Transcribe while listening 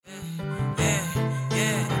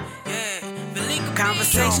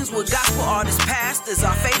Conversations with gospel artists, pastors.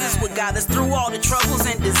 Our faith is what got us through all the troubles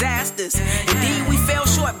and disasters. Indeed, we fell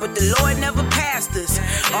short, but the Lord never passed us.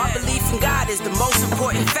 Our belief in God is the most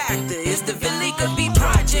important factor. It's the Velika B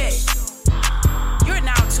Project. You're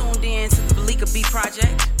now tuned in to the Velika B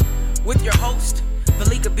Project with your host,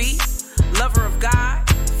 Velika B, lover of God,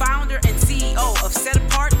 founder and CEO of Set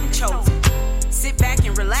Apart and Chosen. Sit back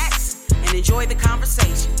and relax and enjoy the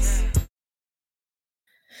conversations.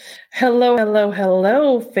 Hello,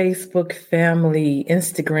 Facebook family,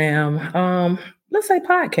 Instagram, let's say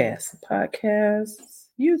podcasts,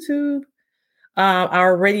 YouTube,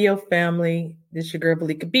 our radio family. This is your girl,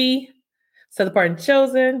 Velika B, Set Apart and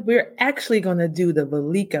Chosen. We're actually going to do the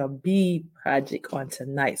Velika B Project on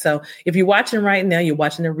tonight. So if you're watching right now, you're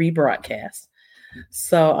watching the rebroadcast.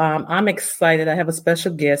 So I'm excited. I have a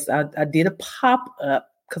special guest. I did a pop-up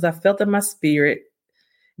because I felt in my spirit,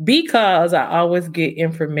 because I always get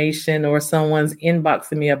information or someone's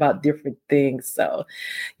inboxing me about different things. So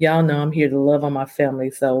y'all know I'm here to love on my family.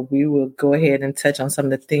 So we will go ahead and touch on some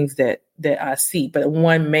of the things that I see. But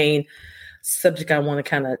one main subject I want to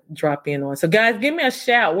kind of drop in on. So guys, give me a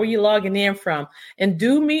shout where you're logging in from. And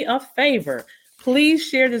do me a favor. Please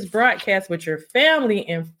share this broadcast with your family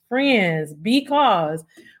and friends, because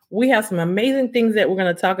we have some amazing things that we're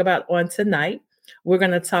going to talk about on tonight. We're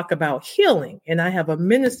going to talk about healing, and I have a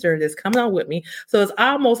minister that's coming on with me. So it's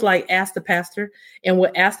almost like Ask the Pastor. And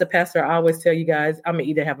with Ask the Pastor, I always tell you guys, I'm going to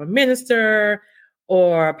either have a minister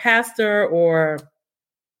or a pastor or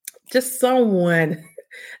just someone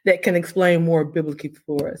that can explain more biblically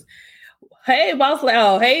for us. Hey, boss lady.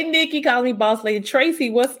 Oh, hey, Nikki, calling me boss lady.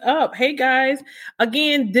 Tracy, what's up? Hey, guys.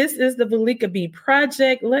 Again, this is the Velika B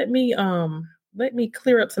Project. Let me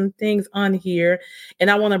clear up some things on here, and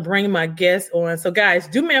I want to bring my guests on. So guys,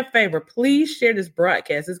 do me a favor. Please share this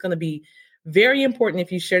broadcast. It's going to be very important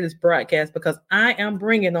if you share this broadcast, because I am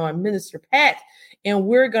bringing on Minister Pat, and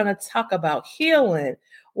we're going to talk about healing.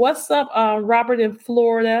 What's up, Robert in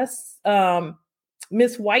Florida?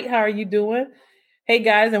 Miss White, how are you doing? Hey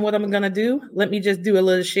guys, and what I'm going to do, let me just do a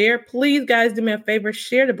little share. Please, guys, do me a favor.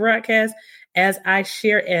 Share the broadcast as I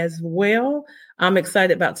share as well. I'm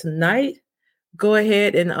excited about tonight. Go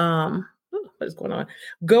ahead and what is going on?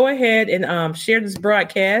 Go ahead and share this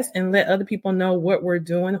broadcast and let other people know what we're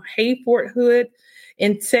doing. Hey, Fort Hood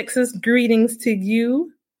in Texas, greetings to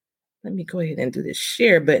you. Let me go ahead and do this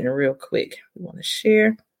share button real quick. We want to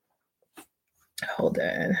share. Hold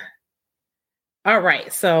on. All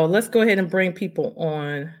right, so let's go ahead and bring people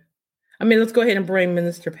on. Let's go ahead and bring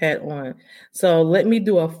Minister Pat on. So let me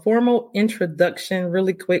do a formal introduction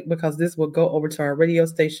really quick, because this will go over to our radio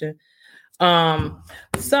station.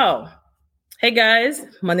 So, hey guys,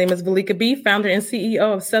 my name is Velika B, founder and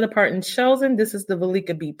CEO of Set Apart and Chosen. This is the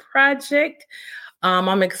Velika B Project.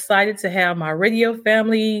 I'm excited to have my radio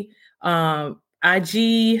family,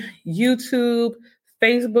 IG, YouTube,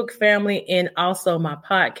 Facebook family, and also my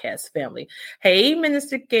podcast family. Hey,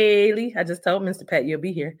 Minister Gailey. I just told Mr. Pat you'll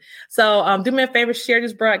be here. So do me a favor, share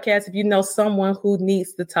this broadcast if you know someone who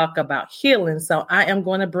needs to talk about healing. So I am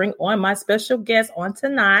going to bring on my special guest on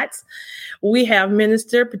tonight. We have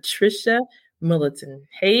Minister Patricia Middleton.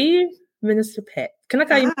 Hey, Minister Pat. Can I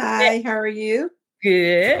call you? Hi, how are you?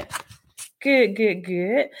 Good.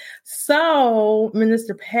 So,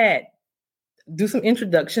 Minister Pat, do some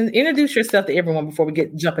introductions. Introduce yourself to everyone before we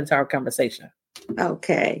jump into our conversation.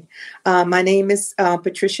 Okay. My name is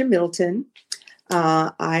Patricia Middleton.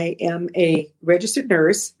 I am a registered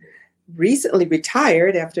nurse, recently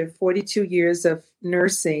retired after 42 years of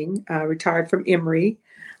nursing, retired from Emory.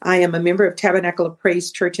 I am a member of Tabernacle of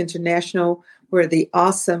Praise Church International, where the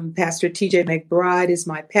awesome Pastor TJ McBride is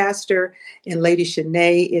my pastor, and Lady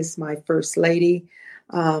Shanae is my first lady.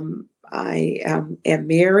 I am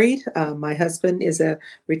married. My husband is a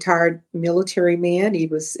retired military man. He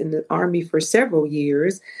was in the Army for several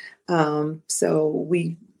years. So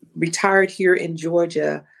we retired here in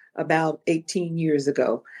Georgia about 18 years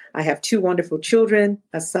ago. I have two wonderful children,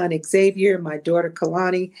 a son, Xavier, my daughter,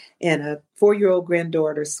 Kalani, and a 4-year-old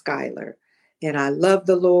granddaughter, Skylar. And I love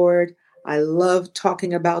the Lord. I love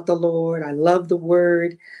talking about the Lord. I love the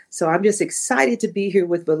word. So I'm just excited to be here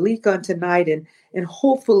with Velika on tonight, and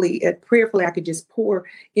hopefully, prayerfully, I could just pour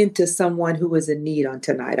into someone who is in need on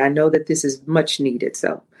tonight. I know that this is much needed,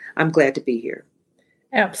 so I'm glad to be here.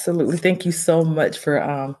 Absolutely. Thank you so much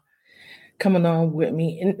for coming on with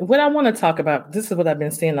me. And what I want to talk about, this is what I've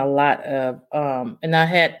been seeing a lot of, and I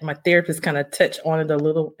had my therapist kind of touch on it a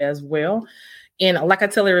little as well. And like I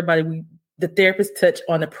tell everybody, the therapists touch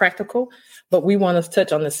on the practical, but we want to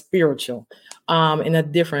touch on the spiritual in a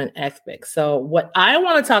different aspect. So what I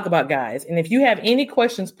want to talk about, guys, and if you have any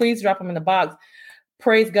questions, please drop them in the box.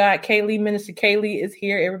 Praise God. Kaylee, Minister Kaylee is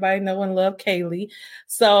here. Everybody know and love Kaylee.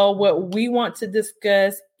 So what we want to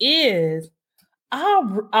discuss is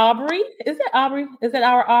Aubrey. Is that Aubrey? Is that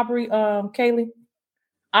our Aubrey, Kaylee?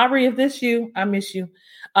 Aubrey, if this you, I miss you.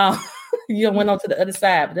 You went on to the other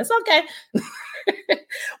side, but that's okay.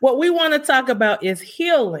 What we want to talk about is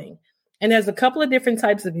healing. And there's a couple of different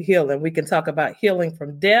types of healing. We can talk about healing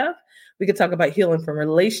from death. We can talk about healing from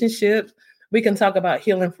relationships. We can talk about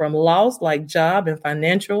healing from loss, like job and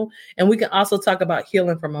financial. And we can also talk about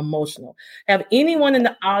healing from emotional. Have anyone in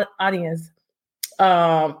the audience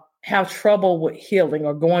have trouble with healing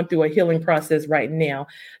or going through a healing process right now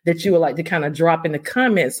that you would like to kind of drop in the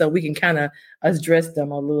comments so we can kind of address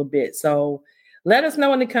them a little bit? So let us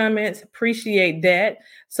know in the comments. Appreciate that.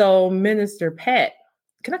 So Minister Pat,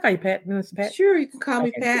 can I call you Pat, Minister Pat? Sure, you can call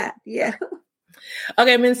me Pat. Yeah.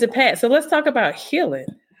 Okay, Minister Pat. So let's talk about healing.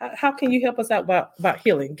 How can you help us out about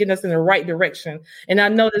healing, getting us in the right direction? And I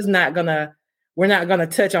know we're not gonna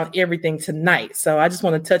touch on everything tonight. So I just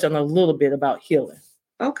want to touch on a little bit about healing.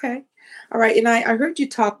 Okay. All right. And I heard you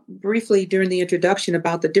talk briefly during the introduction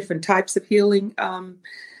about the different types of healing,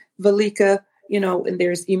 Valika, and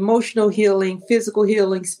there's emotional healing, physical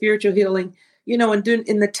healing, spiritual healing, and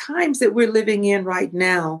in the times that we're living in right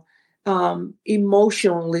now,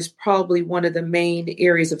 emotional is probably one of the main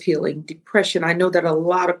areas of healing. Depression. I know that a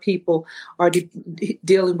lot of people are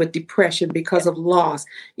dealing with depression because of loss.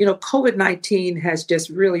 COVID-19 has just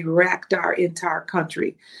really racked our entire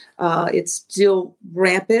country. It's still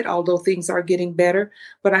rampant, although things are getting better.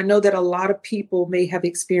 But I know that a lot of people may have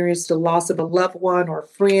experienced the loss of a loved one or a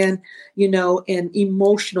friend, and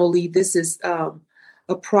emotionally, this is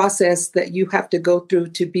a process that you have to go through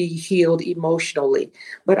to be healed emotionally.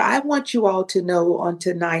 But I want you all to know on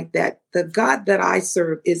tonight that the God that I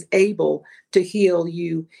serve is able to heal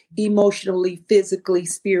you emotionally, physically,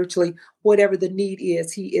 spiritually, whatever the need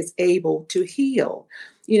is, he is able to heal.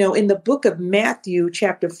 In the book of Matthew,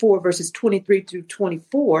 chapter 4, verses 23 through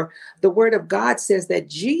 24, the word of God says that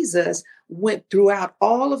Jesus went throughout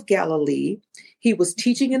all of Galilee. He was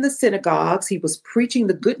teaching in the synagogues. He was preaching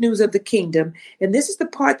the good news of the kingdom. And this is the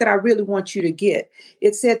part that I really want you to get.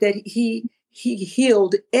 It said that he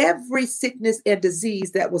healed every sickness and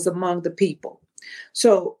disease that was among the people.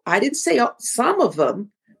 So I didn't say some of them,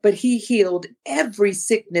 but he healed every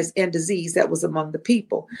sickness and disease that was among the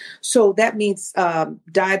people. So that means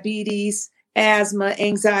diabetes, asthma,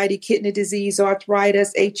 anxiety, kidney disease,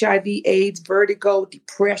 arthritis, HIV, AIDS, vertigo,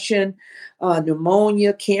 depression,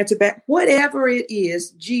 pneumonia, cancer, whatever it is,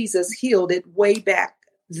 Jesus healed it way back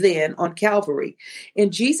then on Calvary.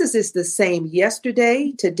 And Jesus is the same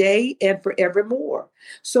yesterday, today, and forevermore.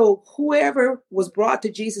 So whoever was brought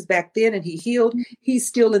to Jesus back then and he healed, he's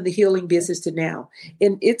still in the healing business to now.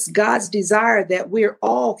 And it's God's desire that we're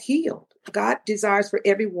all healed. God desires for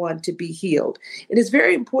everyone to be healed. It is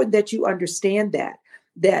very important that you understand that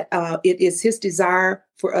it is his desire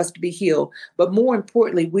for us to be healed. But more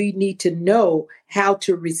importantly, we need to know how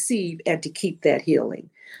to receive and to keep that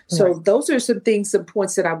healing. So right. Those are some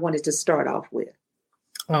points that I wanted to start off with.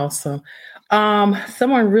 Awesome.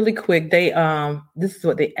 Someone really quick, this is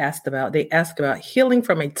what they asked about. They asked about healing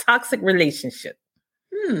from a toxic relationship.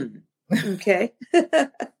 Okay.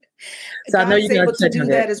 So I know you're able to do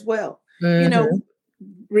that as well. Mm-hmm.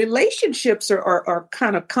 Relationships are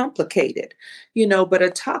kind of complicated, but a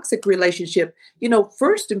toxic relationship,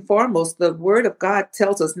 first and foremost, the word of God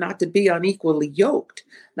tells us not to be unequally yoked.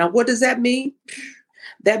 Now, what does that mean?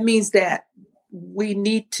 That means that we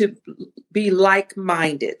need to be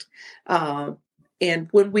like-minded. And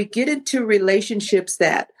when we get into relationships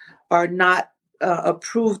that are not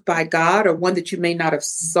approved by God, or one that you may not have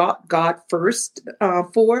sought God first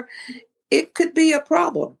for, it could be a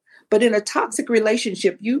problem. But in a toxic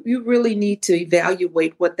relationship, you really need to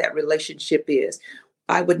evaluate what that relationship is.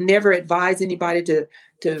 I would never advise anybody to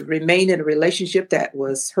remain in a relationship that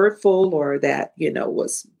was hurtful or that,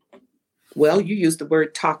 was, well, you used the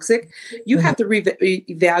word toxic. You have to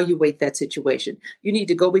evaluate that situation. You need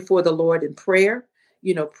to go before the Lord in prayer,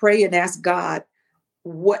 pray and ask God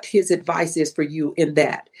what his advice is for you in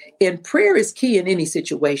that. And prayer is key in any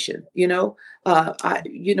situation. We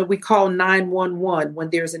call 911 when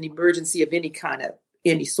there's an emergency of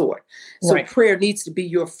any sort. So right. Prayer needs to be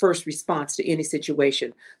your first response to any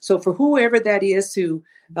situation. So for whoever that is who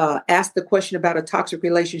asked the question about a toxic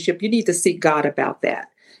relationship, you need to seek God about that.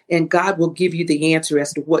 And God will give you the answer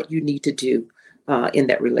as to what you need to do in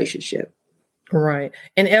that relationship. Right.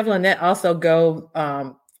 And Evelyn, that also go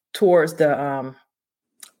towards the,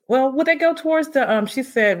 would they go towards the, she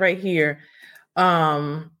said right here,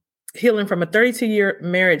 healing from a 32-year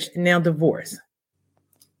marriage, now divorce.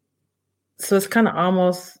 So it's kind of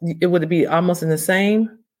almost, it would be almost in the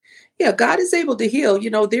same. Yeah, God is able to heal.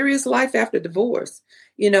 There is life after divorce,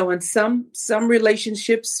 and some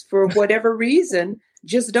relationships for whatever reason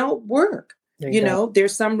just don't work.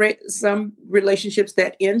 There's some relationships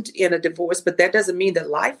that end in a divorce, but that doesn't mean that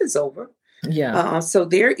life is over. Yeah. So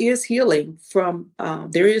there is healing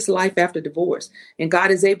there is life after divorce, and God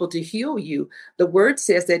is able to heal you. The word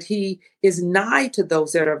says that he is nigh to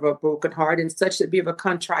those that are of a broken heart and such that be of a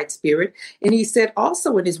contrite spirit. And he said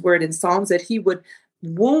also in his word in Psalms that he would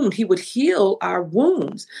heal our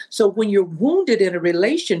wounds. So when you're wounded in a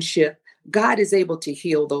relationship, God is able to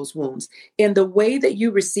heal those wounds. And the way that you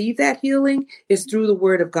receive that healing is through the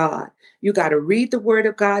word of God. You got to read the word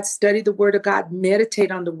of God, study the word of God,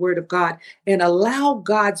 meditate on the word of God, and allow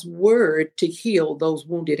God's word to heal those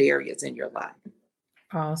wounded areas in your life.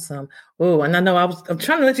 Awesome. Oh, and I know I'm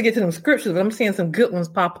trying to let you get to them scriptures, but I'm seeing some good ones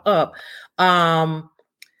pop up.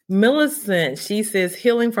 Millicent, she says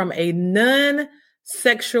healing from a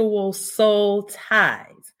non-sexual soul ties.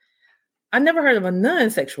 I never heard of a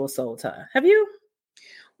non-sexual soul tie. Have you?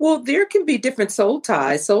 Well, there can be different soul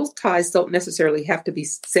ties. Soul ties don't necessarily have to be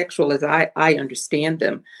sexual as I understand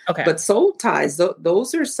them. Okay. But soul ties,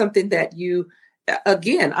 those are something that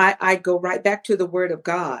again, I go right back to the word of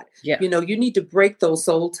God. Yeah. You need to break those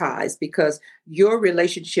soul ties because your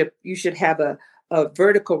relationship, you should have a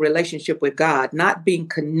vertical relationship with God, not being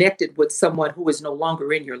connected with someone who is no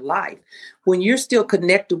longer in your life. When you're still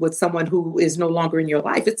connected with someone who is no longer in your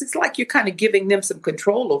life, it's like you're kind of giving them some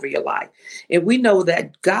control over your life. And we know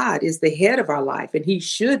that God is the head of our life and he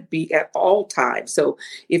should be at all times. So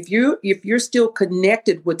if you're still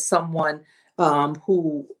connected with someone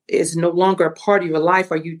who is no longer a part of your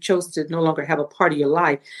life, or you chose to no longer have a part of your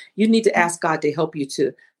life, you need to ask God to help you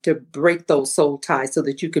to break those soul ties so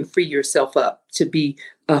that you can free yourself up to be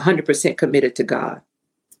 100% committed to God.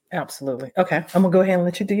 Absolutely. Okay. I'm going to go ahead and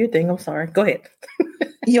let you do your thing. I'm sorry. Go ahead.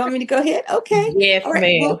 You want me to go ahead? Okay. Yes, all right.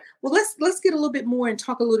 ma'am. Well, let's get a little bit more and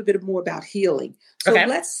talk a little bit more about healing. So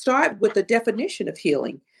Let's start with the definition of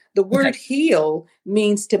healing. The word heal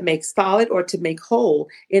means to make solid or to make whole.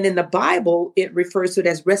 And in the Bible, it refers to it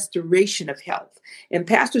as restoration of health. And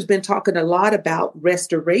Pastor's been talking a lot about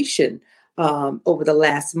restoration over the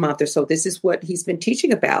last month or so. This is what he's been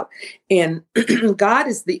teaching about. And God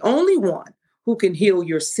is the only one who can heal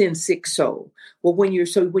your sin-sick soul. Well, when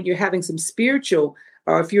you're having some spiritual,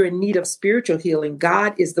 or if you're in need of spiritual healing,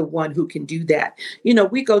 God is the one who can do that.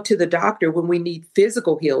 We go to the doctor when we need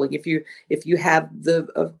physical healing. If you have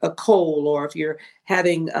a cold, or if you're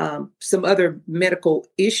having some other medical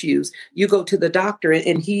issues, you go to the doctor,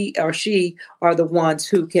 and he or she are the ones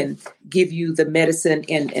who can give you the medicine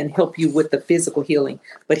and help you with the physical healing.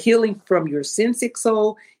 But healing from your sin-sick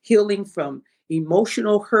soul, healing from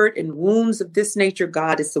emotional hurt and wounds of this nature,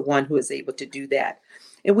 God is the one who is able to do that.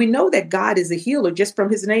 And we know that God is a healer just from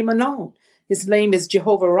his name alone. His name is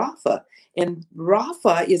Jehovah Rapha. And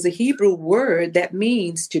Rapha is a Hebrew word that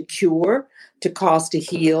means to cure, to cause to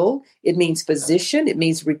heal. It means physician. It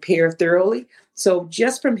means repair thoroughly. So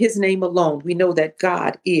just from his name alone, we know that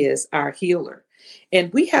God is our healer.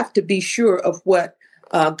 And we have to be sure of what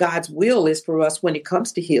God's will is for us when it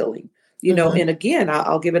comes to healing. And again,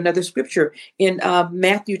 I'll give another scripture in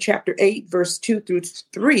Matthew chapter 8, verse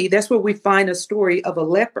 2-3. That's where we find a story of a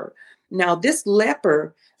leper. Now, this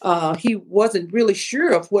leper, he wasn't really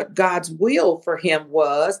sure of what God's will for him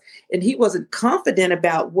was, and he wasn't confident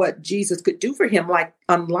about what Jesus could do for him,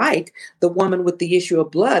 unlike the woman with the issue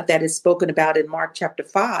of blood that is spoken about in Mark chapter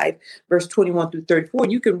 5, verse 21-34.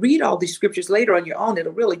 And you can read all these scriptures later on your own.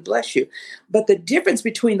 It'll really bless you. But the difference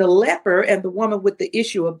between the leper and the woman with the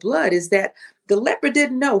issue of blood is that the leper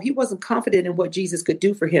didn't know. He wasn't confident in what Jesus could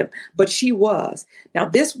do for him, but she was. Now,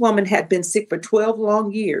 this woman had been sick for 12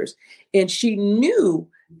 long years, and she knew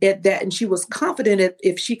that, and she was confident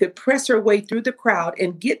if she could press her way through the crowd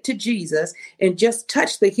and get to Jesus and just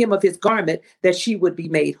touch the hem of his garment, that she would be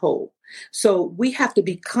made whole. So we have to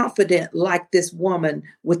be confident, like this woman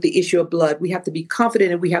with the issue of blood. We have to be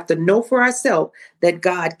confident, and we have to know for ourselves that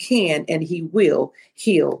God can and he will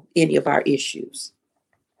heal any of our issues.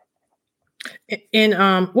 And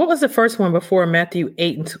what was the first one before Matthew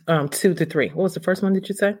 8 and 2-3? What was the first one that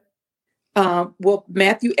you say? Well,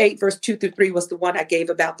 Matthew 8, verse 2-3 was the one I gave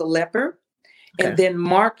about the leper. Okay. And then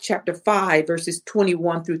Mark chapter 5, verses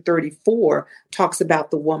 21-34 talks about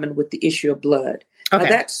the woman with the issue of blood. Okay. Now,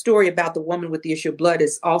 that story about the woman with the issue of blood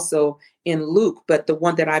is also in Luke, but the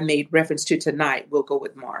one that I made reference to tonight will go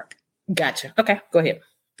with Mark. Gotcha. Okay, go ahead.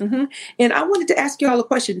 Mm-hmm. And I wanted to ask you all a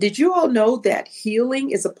question. Did you all know that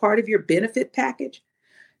healing is a part of your benefit package?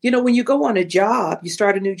 When you go on a job, you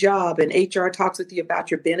start a new job and HR talks with you about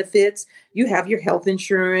your benefits. You have your health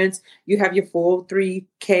insurance, you have your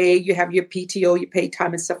 403k, you have your PTO, your paid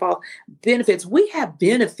time and stuff, all benefits. We have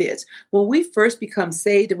benefits. When we first become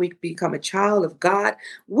saved and we become a child of God,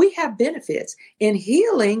 we have benefits. And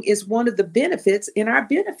healing is one of the benefits in our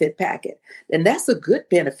benefit packet. And that's a good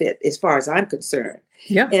benefit as far as I'm concerned.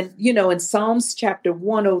 Yeah. And, in Psalms chapter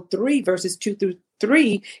 103, verses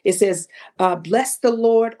 2-3, it says, bless the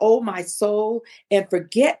Lord, O my soul, and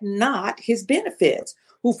forget not his benefits,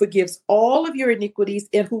 who forgives all of your iniquities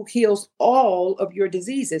and who heals all of your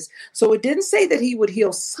diseases. So it didn't say that he would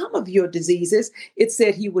heal some of your diseases. It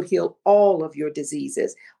said he would heal all of your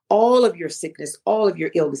diseases, all of your sickness, all of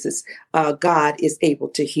your illnesses. God is able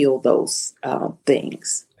to heal those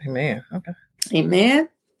things. Amen. Okay. Amen.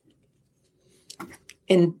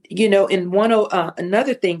 And,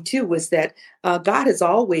 another thing, too, was that God has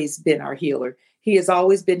always been our healer. He has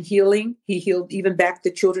always been healing. He healed even back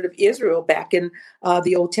the children of Israel back in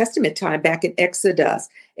the Old Testament time, back in Exodus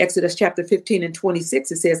chapter 15 and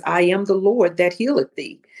 26. It says, I am the Lord that healeth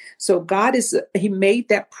thee. So he made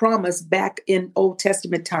that promise back in Old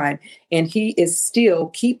Testament time, and he is still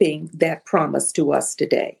keeping that promise to us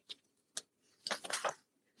today.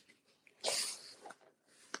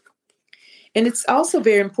 And it's also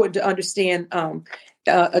very important to understand, how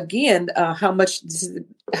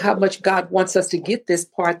much God wants us to get this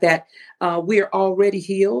part, that we are already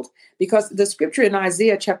healed, because the scripture in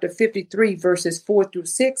Isaiah chapter 53, verses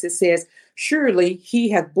 4-6, it says, surely he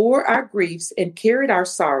hath bore our griefs and carried our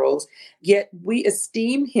sorrows, yet we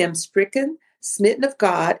esteem him stricken, smitten of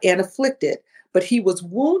God, and afflicted. But he was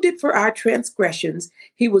wounded for our transgressions.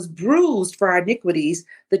 He was bruised for our iniquities.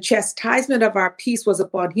 The chastisement of our peace was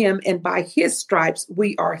upon him, and by his stripes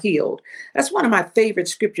we are healed. That's one of my favorite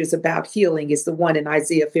scriptures about healing, is the one in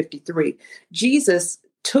Isaiah 53. Jesus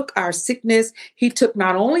took our sickness. He took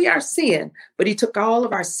not only our sin, but he took all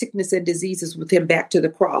of our sickness and diseases with him back to the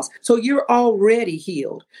cross. So you're already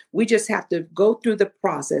healed. We just have to go through the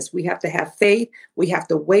process. We have to have faith. We have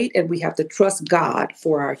to wait, and we have to trust God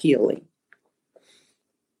for our healing.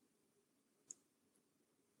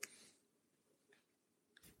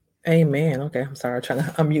 Amen. Okay. I'm sorry. I'm trying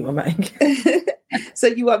to unmute my mic. So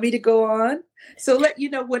you want me to go on? So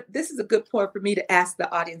this is a good point for me to ask the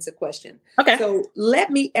audience a question. Okay. So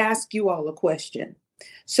let me ask you all a question.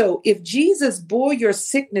 So if Jesus bore your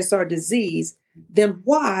sickness or disease, then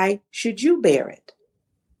why should you bear it?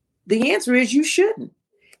 The answer is you shouldn't.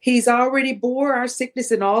 He's already bore our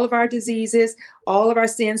sickness and all of our diseases, all of our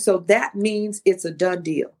sins. So that means it's a done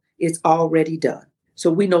deal. It's already done. So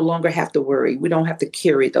we no longer have to worry. We don't have to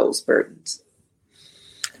carry those burdens.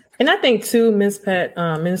 And I think too, Minister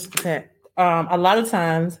Pat, a lot of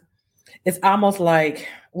times it's almost like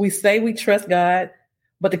we say we trust God,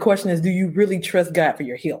 but the question is, do you really trust God for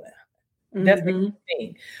your healing? Mm-hmm. That's the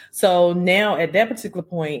thing. So now at that particular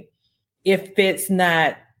point, if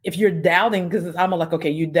you're doubting, because it's almost like, okay,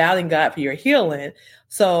 you're doubting God for your healing.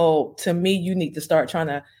 So to me, you need to start trying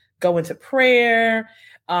to go into prayer,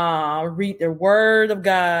 read the word of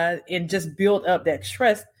God, and just build up that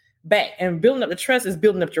trust back. And building up the trust is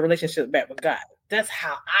building up your relationship back with God. That's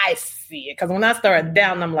how I see it. Because when I start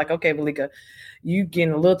down, I'm like, okay, Valika, you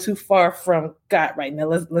getting a little too far from God right now.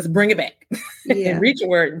 Let's bring it back. Yeah. And read your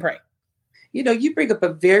word and pray. You bring up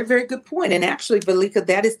a very, very good point. And actually, Valika,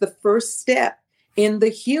 that is the first step in the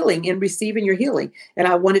healing, in receiving your healing. And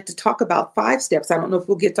I wanted to talk about 5 steps. I don't know if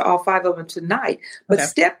we'll get to all 5 of them tonight, but okay.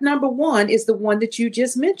 Step number 1 is the one that you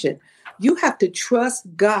just mentioned. You have to trust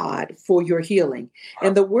God for your healing.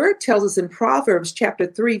 And the word tells us in Proverbs chapter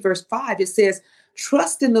 3, verse 5, it says,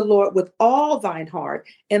 trust in the Lord with all thine heart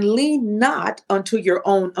and lean not unto your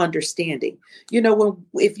own understanding.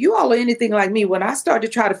 If you all are anything like me, when I start to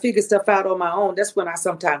try to figure stuff out on my own, that's when I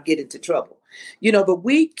sometimes get into trouble. But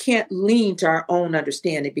we can't lean to our own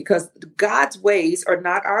understanding, because God's ways are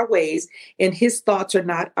not our ways and his thoughts are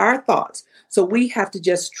not our thoughts. So we have to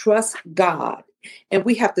just trust God, and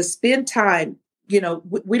we have to spend time.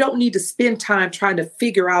 We don't need to spend time trying to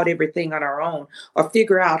figure out everything on our own or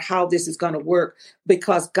figure out how this is going to work,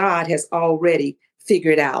 because God has already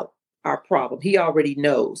figured out our problem. He already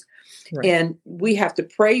knows. Right. And we have to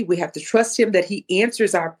pray. We have to trust him that he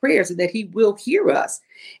answers our prayers and that he will hear us.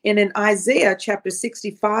 And in Isaiah chapter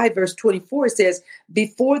 65, verse 24, it says,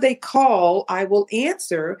 before they call, I will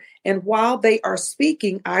answer. And while they are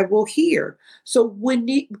speaking, I will hear. So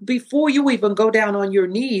before you even go down on your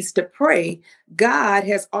knees to pray, God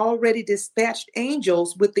has already dispatched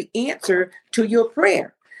angels with the answer to your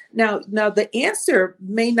prayer. Now the answer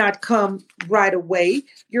may not come right away.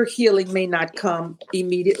 Your healing may not come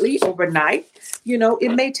immediately overnight.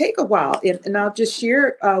 It may take a while. And I'll just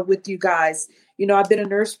share with you guys, I've been a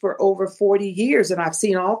nurse for over 40 years and I've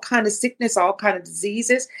seen all kind of sickness, all kind of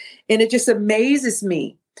diseases. And it just amazes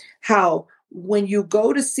me how when you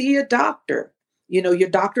go to see a doctor, your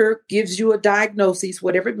doctor gives you a diagnosis,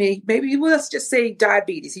 whatever it may, maybe let's just say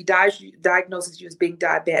diabetes. He diagnoses you as being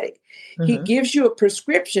diabetic. Mm-hmm. He gives you a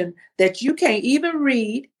prescription that you can't even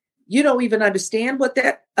read. You don't even understand what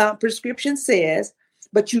that prescription says,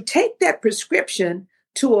 but you take that prescription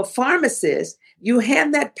to a pharmacist. You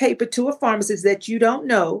hand that paper to a pharmacist that you don't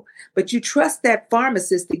know, but you trust that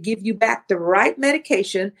pharmacist to give you back the right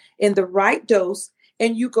medication in the right dose,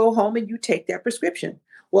 and you go home and you take that prescription.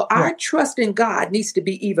 Well, our trust in God needs to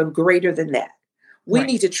be even greater than that. We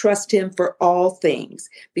need to trust him for all things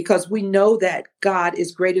because we know that God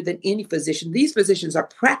is greater than any physician. These physicians are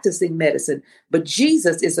practicing medicine, but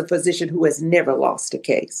Jesus is a physician who has never lost a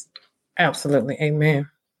case. Absolutely. Amen.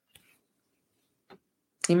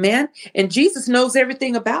 Amen. And Jesus knows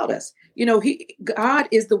everything about us. God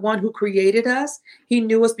is the one who created us. He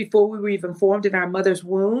knew us before we were even formed in our mother's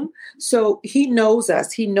womb. So he knows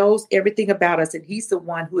us. He knows everything about us. And he's the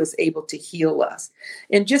one who is able to heal us.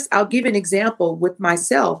 And I'll give an example with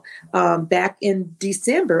myself. Back in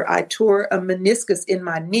December, I tore a meniscus in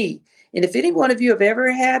my knee. And if any one of you have ever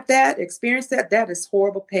experienced that is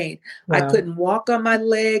horrible pain. Wow. I couldn't walk on my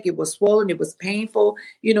leg. It was swollen. It was painful.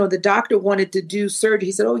 The doctor wanted to do surgery.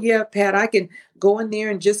 He said, "Oh yeah, Pat, I can go in there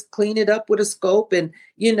and just clean it up with a scope." And,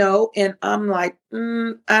 and I'm like,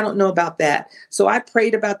 I don't know about that. So I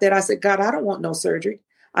prayed about that. I said, "God, I don't want no surgery."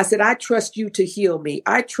 I said, "I trust you to heal me.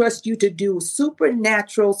 I trust you to do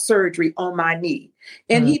supernatural surgery on my knee."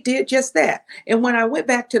 And he did just that. And when I went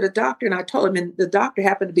back to the doctor and I told him, and the doctor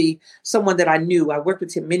happened to be someone that I knew, I worked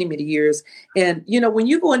with him many, many years. And, when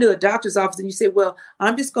you go into a doctor's office and you say, "Well,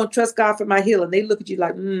 I'm just going to trust God for my healing," they look at you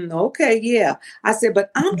like, okay, yeah. I said,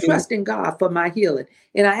 "But I'm trusting God for my healing."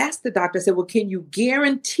 And I asked the doctor, I said, "Well, can you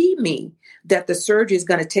guarantee me that the surgery is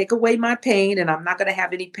going to take away my pain and I'm not going to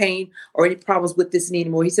have any pain or any problems with this knee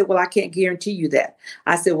anymore?" He said, "Well, I can't guarantee you that."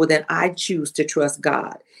 I said, "Well, then I choose to trust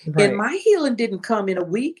God." Right. And my healing didn't come in a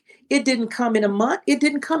week. It didn't come in a month. It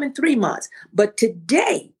didn't come in 3 months. But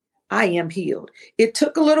today I am healed. It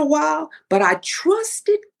took a little while, but I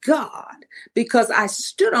trusted God because I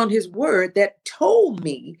stood on his word that told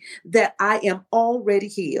me that I am already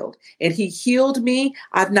healed. And he healed me.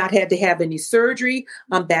 I've not had to have any surgery.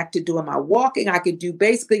 I'm back to doing my walking. I could do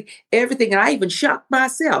basically everything. And I even shocked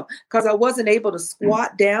myself because I wasn't able to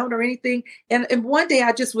squat down or anything. And one day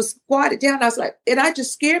I just was squatted down. I was like, and I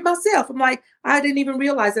just scared myself. I'm like, I didn't even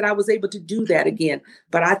realize that I was able to do that again.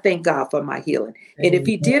 But I thank God for my healing. And if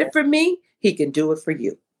he did it for me, he can do it for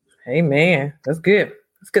you. Amen. That's good.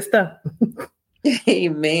 That's good stuff.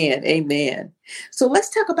 Amen. Amen. So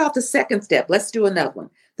let's talk about the second step. Let's do another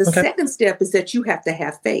one. The second step is that you have to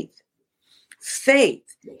have faith. Faith.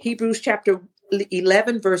 Hebrews chapter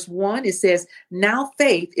 11, verse 1, it says, "Now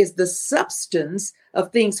faith is the substance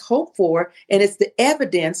of things hoped for, and it's the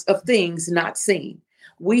evidence of things not seen."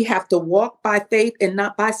 We have to walk by faith and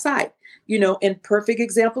not by sight. And perfect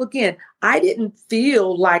example again, I didn't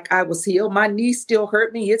feel like I was healed. My knee still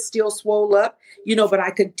hurt me. It still swole up, but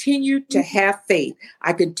I continued to have faith.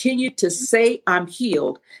 I continued to say I'm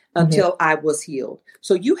healed until I was healed.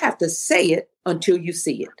 So you have to say it until you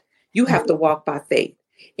see it. You have to walk by faith.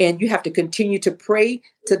 And you have to continue to pray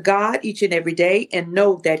to God each and every day and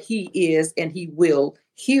know that he is and he will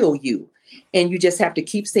heal you. And you just have to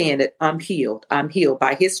keep saying it. I'm healed. I'm healed.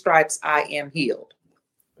 By his stripes, I am healed.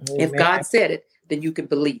 Amen. If God said it, then you can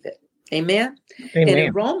believe it. Amen. Amen. And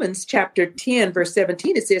in Romans chapter 10, verse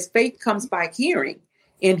 17, it says, "Faith comes by hearing,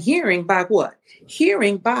 and hearing by what?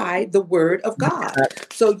 Hearing by the word of God."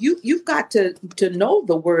 So you've got to know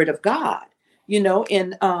the word of God.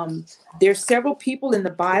 And there's several people in the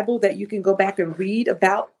Bible that you can go back and read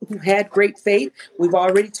about who had great faith. We've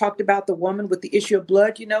already talked about the woman with the issue of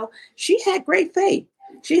blood. She had great faith.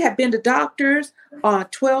 She had been to doctors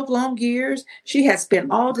 12 long years. She had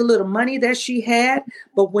spent all the little money that she had.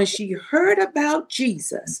 But when she heard about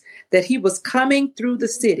Jesus, that he was coming through the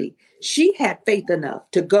city, she had faith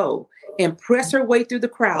enough to go and press her way through the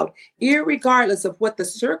crowd, irregardless of what the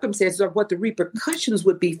circumstances or what the repercussions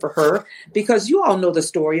would be for her. Because you all know the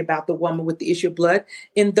story about the woman with the issue of blood.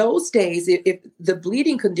 In those days, if the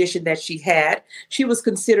bleeding condition that she had, she was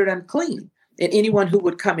considered unclean. And anyone who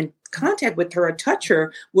would come in contact with her or touch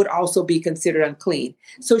her would also be considered unclean.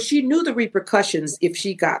 So she knew the repercussions if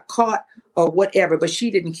she got caught or whatever, but she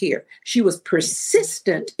didn't care. She was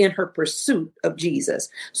persistent in her pursuit of Jesus.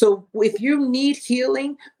 So if you need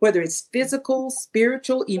healing, whether it's physical,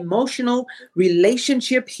 spiritual, emotional,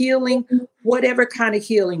 relationship healing, whatever kind of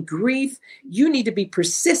healing, grief, you need to be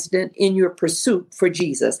persistent in your pursuit for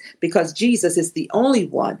Jesus, because Jesus is the only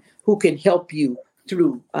one who can help you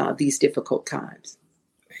through these difficult times.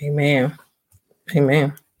 Amen.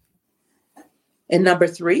 Amen. And number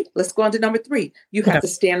 3, let's go on to number 3. You have to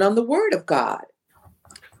stand on the word of God.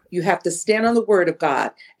 You have to stand on the word of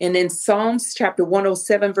God. And in Psalms chapter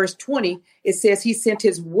 107, verse 20, it says he sent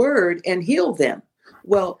his word and healed them.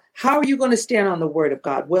 Well, how are you going to stand on the word of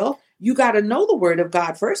God? Well, you got to know the word of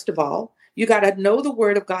God, first of all. You got to know the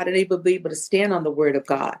word of God and be able to stand on the word of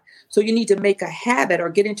God. So you need to make a habit or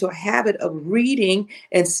get into a habit of reading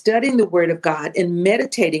and studying the word of God and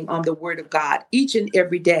meditating on the word of God each and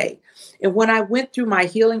every day. And when I went through my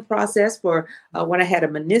healing process for when I had a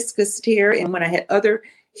meniscus tear and when I had other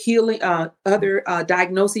healing,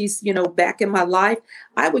 diagnoses, back in my life,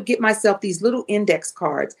 I would get myself these little index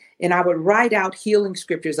cards and I would write out healing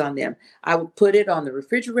scriptures on them. I would put it on the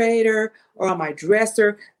refrigerator or on my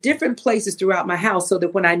dresser, different places throughout my house, so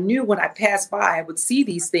that when I passed by, I would see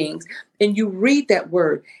these things. And you read that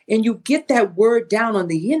word and you get that word down on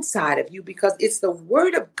the inside of you, because it's the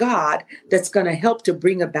word of God that's going to help to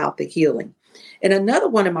bring about the healing. And another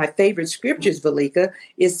one of my favorite scriptures, Valika,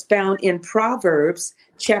 is found in Proverbs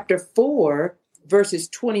chapter 4, verses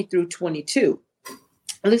 20 through 22.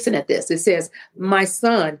 Listen at this. It says, my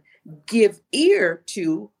son, give ear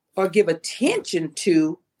to or give attention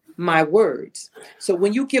to my words. So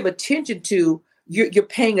when you give attention to, you're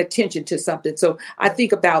paying attention to something. So I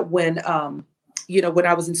think about when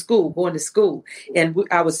I was in school, going to school, and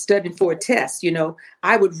I was studying for a test,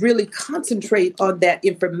 I would really concentrate on that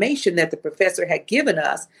information that the professor had given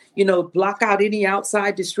us, block out any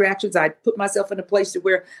outside distractions. I'd put myself in a place to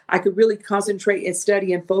where I could really concentrate and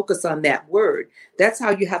study and focus on that word. That's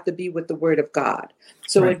how you have to be with the word of God.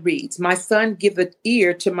 So It reads, my son, give an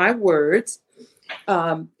ear to my words.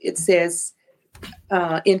 It says,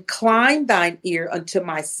 incline thine ear unto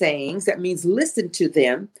my sayings. That means listen to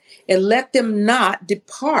them and let them not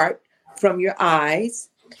depart from your eyes.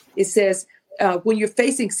 It says, when you're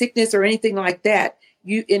facing sickness or anything like that,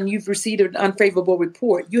 you've received an unfavorable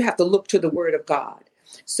report, you have to look to the word of God.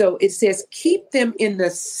 So it says, keep them in the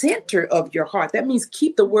center of your heart. That means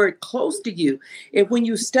keep the word close to you. And when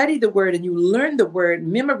you study the word and you learn the word,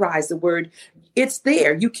 memorize the word, it's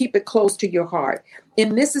there. You keep it close to your heart.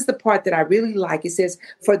 And this is the part that I really like. It says,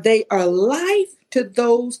 for they are life to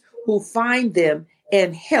those who find them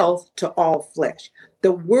and health to all flesh.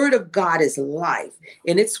 The word of God is life,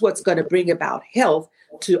 and it's what's going to bring about health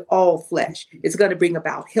to all flesh. It's going to bring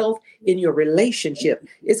about health in your relationship.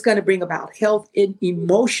 It's going to bring about health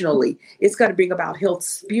emotionally. It's going to bring about health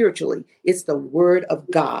spiritually. It's the word of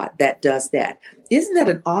God that does that. Isn't that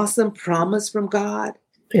an awesome promise from God?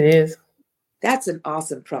 It is. That's an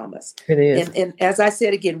awesome promise. It is. And as I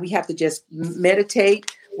said again, we have to just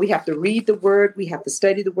meditate. We have to read the word. We have to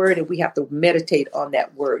study the word, and we have to meditate on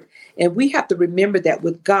that word. And we have to remember that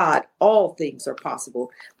with God, all things are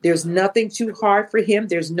possible. There's nothing too hard for him.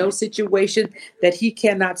 There's no situation that he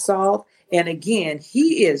cannot solve. And again,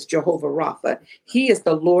 he is Jehovah Rapha. He is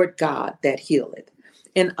the Lord God that healeth.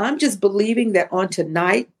 And I'm just believing that on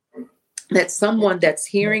tonight, that someone that's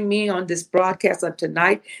hearing me on this broadcast on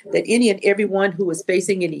tonight, that any and everyone who is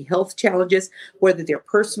facing any health challenges, whether they're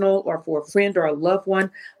personal or for a friend or a loved one,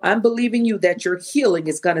 I'm believing you that your healing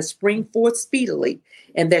is going to spring forth speedily,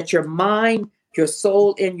 and that your mind, your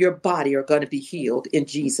soul, and your body are going to be healed in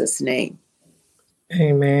Jesus' name.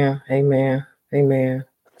 Amen. Amen. Amen.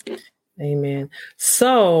 Amen.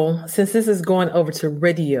 So since this is going over to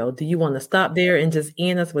radio, do you want to stop there and just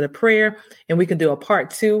end us with a prayer, and we can do a part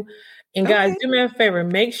 2? And guys, do me a favor,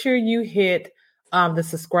 make sure you hit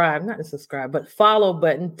the follow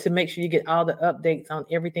button to make sure you get all the updates on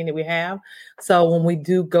everything that we have. So when we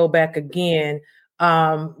do go back again,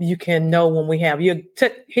 you can know when we have,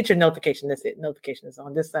 hit your notification. That's it. Notification is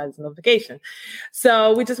on this side is notification.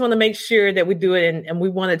 So we just want to make sure that we do it. And we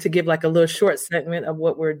wanted to give like a little short segment of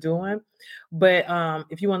what we're doing. But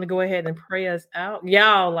if you want to go ahead and pray us out,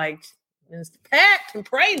 y'all, like, Mr. Pat can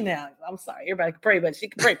pray now. I'm sorry, everybody can pray, but she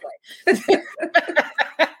can pray.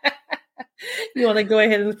 You want to go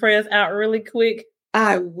ahead and pray us out really quick?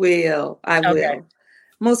 I will. Okay.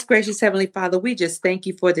 Most gracious Heavenly Father, we just thank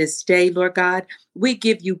you for this day, Lord God. We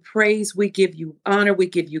give you praise. We give you honor. We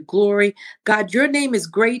give you glory. God, your name is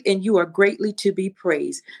great and you are greatly to be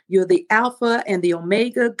praised. You're the Alpha and the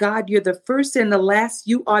Omega. God, you're the first and the last.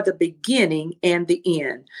 You are the beginning and the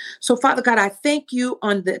end. So, Father God, I thank you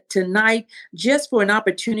on tonight just for an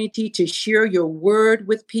opportunity to share your word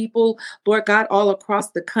with people, Lord God, all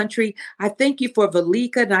across the country. I thank you for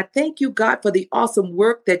Velika, and I thank you, God, for the awesome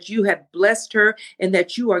work that you have blessed her and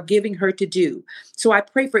that you are giving her to do. So I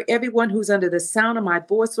pray for everyone who's under the sound of my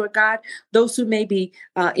voice, Lord God, those who may be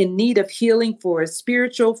in need of healing for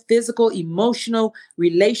spiritual, physical, emotional,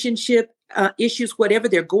 relationship issues, whatever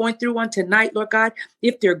they're going through on tonight, Lord God.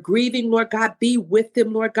 If they're grieving, Lord God, be with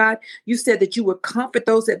them, Lord God. You said that you would comfort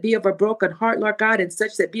those that be of a broken heart, Lord God, and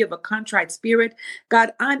such that be of a contrite spirit.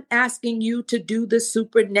 God, I'm asking you to do the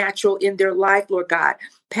supernatural in their life, Lord God.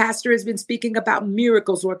 Pastor has been speaking about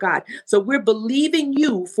miracles, Lord God. So we're believing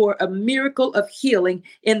you for a miracle of healing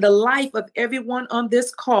in the life of everyone on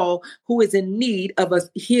this call who is in need of a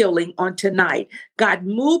healing on tonight. God,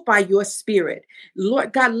 move by your spirit.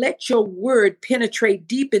 Lord God, let your word penetrate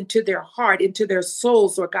deep into their heart, into their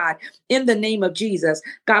souls, Lord God, in the name of Jesus.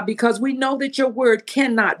 God, because we know that your word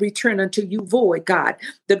cannot return unto you void, God.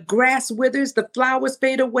 The grass withers, the flowers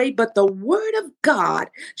fade away, but the word of God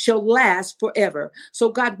shall last forever. So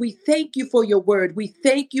God, we thank you for your word. We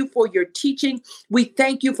thank you for your teaching. We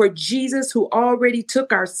thank you for Jesus, who already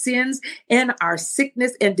took our sins and our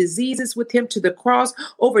sickness and diseases with him to the cross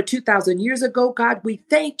over 2,000 years ago. God, we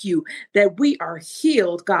thank you that we are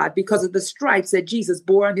healed, God, because of the stripes that Jesus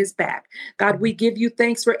bore on his back. God, we give you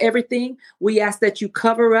thanks for everything. We ask that you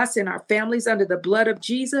cover us and our families under the blood of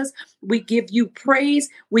Jesus. We give you praise.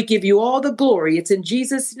 We give you all the glory. It's in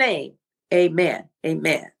Jesus' name. Amen.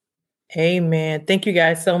 Amen. Amen. Thank you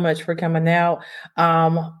guys so much for coming out.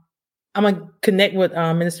 I'm going to connect with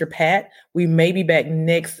Minister Pat. We may be back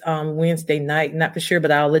next Wednesday night. Not for sure,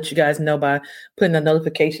 but I'll let you guys know by putting a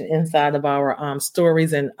notification inside of our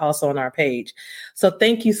stories and also on our page. So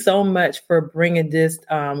thank you so much for bringing this.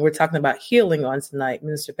 We're talking about healing on tonight,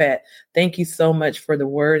 Minister Pat. Thank you so much for the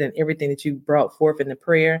word and everything that you brought forth in the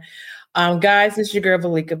prayer. Guys, this is your girl,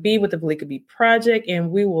 Velika B with the Velika B Project,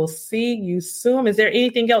 and we will see you soon. Is there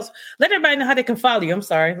anything else? Let everybody know how they can follow you. I'm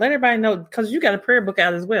sorry. Let everybody know, because you got a prayer book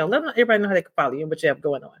out as well. Let everybody know how they can follow you and what you have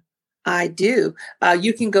going on. I do.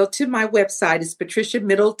 You can go to my website. It's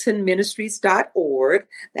patriciamiddletonministries.org.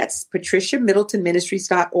 That's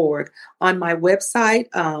patriciamiddletonministries.org. On my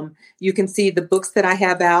website, you can see the books that I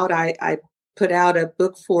have out. I put out a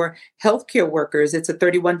book for healthcare workers. It's a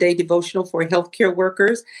 31-day devotional for healthcare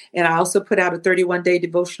workers. And I also put out a 31-day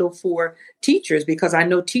devotional for teachers, because I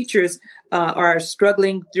know teachers are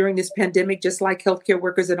struggling during this pandemic, just like healthcare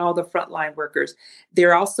workers and all the frontline workers.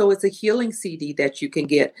 There also is a healing CD that you can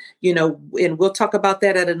get, and we'll talk about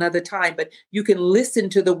that at another time, but you can listen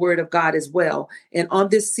to the word of God as well. And on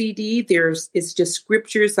this CD, it's just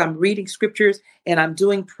scriptures. I'm reading scriptures and I'm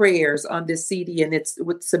doing prayers on this CD, and it's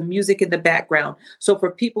with some music in the background. So for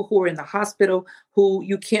people who are in the hospital, who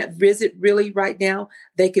you can't visit really right now,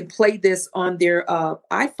 they can play this on their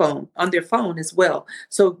iPhone, on their phone as well.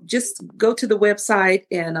 So just go to the website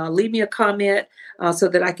and leave me a comment so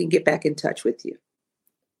that I can get back in touch with you.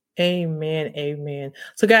 Amen. Amen.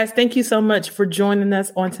 So guys, thank you so much for joining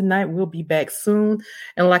us on tonight. We'll be back soon.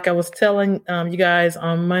 And like I was telling you guys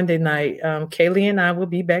on Monday night, Kaylee and I will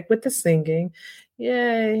be back with the singing.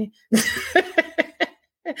 Yay.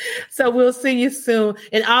 So we'll see you soon.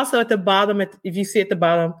 And also at the bottom, if you see at the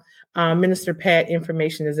bottom, Minister Pat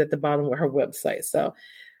information is at the bottom of her website. So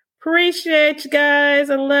appreciate you guys.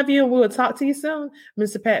 I love you. And we'll talk to you soon.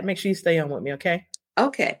 Minister Pat, make sure you stay on with me. Okay.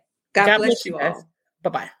 Okay. God bless you all.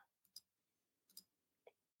 Bye-bye.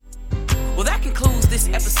 Well, that concludes this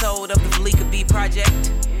episode of the Velika B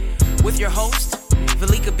Project with your host,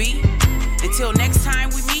 Velika B. Until next time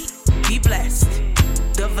we meet, be blessed.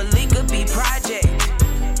 The Velika B Project.